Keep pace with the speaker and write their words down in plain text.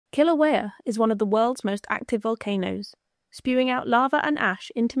Kīlauea is one of the world's most active volcanoes, spewing out lava and ash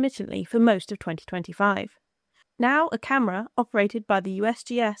intermittently for most of 2025. Now a camera, operated by the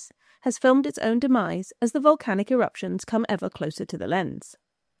USGS, has filmed its own demise as the volcanic eruptions come ever closer to the lens.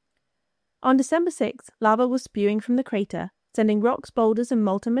 On December 6th, lava was spewing from the crater, sending rocks, boulders and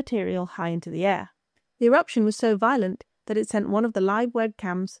molten material high into the air. The eruption was so violent that it sent one of the live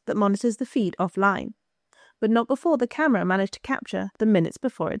webcams that monitors the feed offline, but not before the camera managed to capture the minutes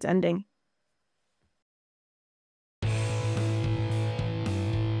before its ending.